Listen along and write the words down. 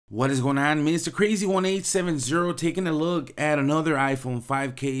What is going on? Mr. Crazy 1870 taking a look at another iPhone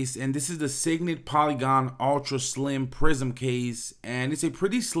 5 case, and this is the Cygnett Polygon Ultra Slim Prism case, and it's a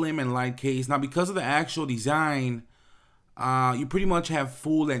pretty slim and light case. Now, because of the actual design, you pretty much have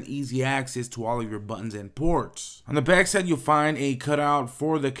full and easy access to all of your buttons and ports. On the back side, you'll find a cutout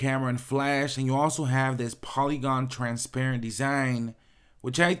for the camera and flash, and you also have this polygon transparent design,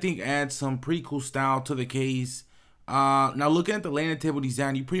 which I think adds some pretty cool style to the case. Now looking at the lanyard table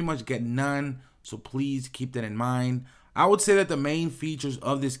design, you pretty much get none, so please keep that in mind. I would say that the main features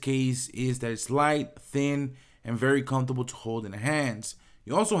of this case is that it's light, thin, and very comfortable to hold in the hands.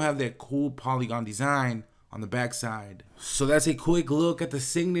 You also have that cool polygon design on the back side. So that's a quick look at the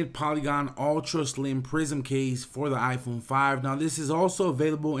Cygnett Polygon Ultra Slim Prism case for the iPhone 5. Now this is also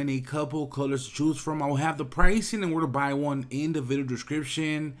available in a couple colors to choose from. I will have the pricing and where to buy one in the video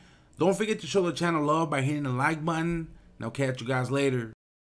description. Don't forget to show the channel love by hitting the like button, and I'll catch you guys later.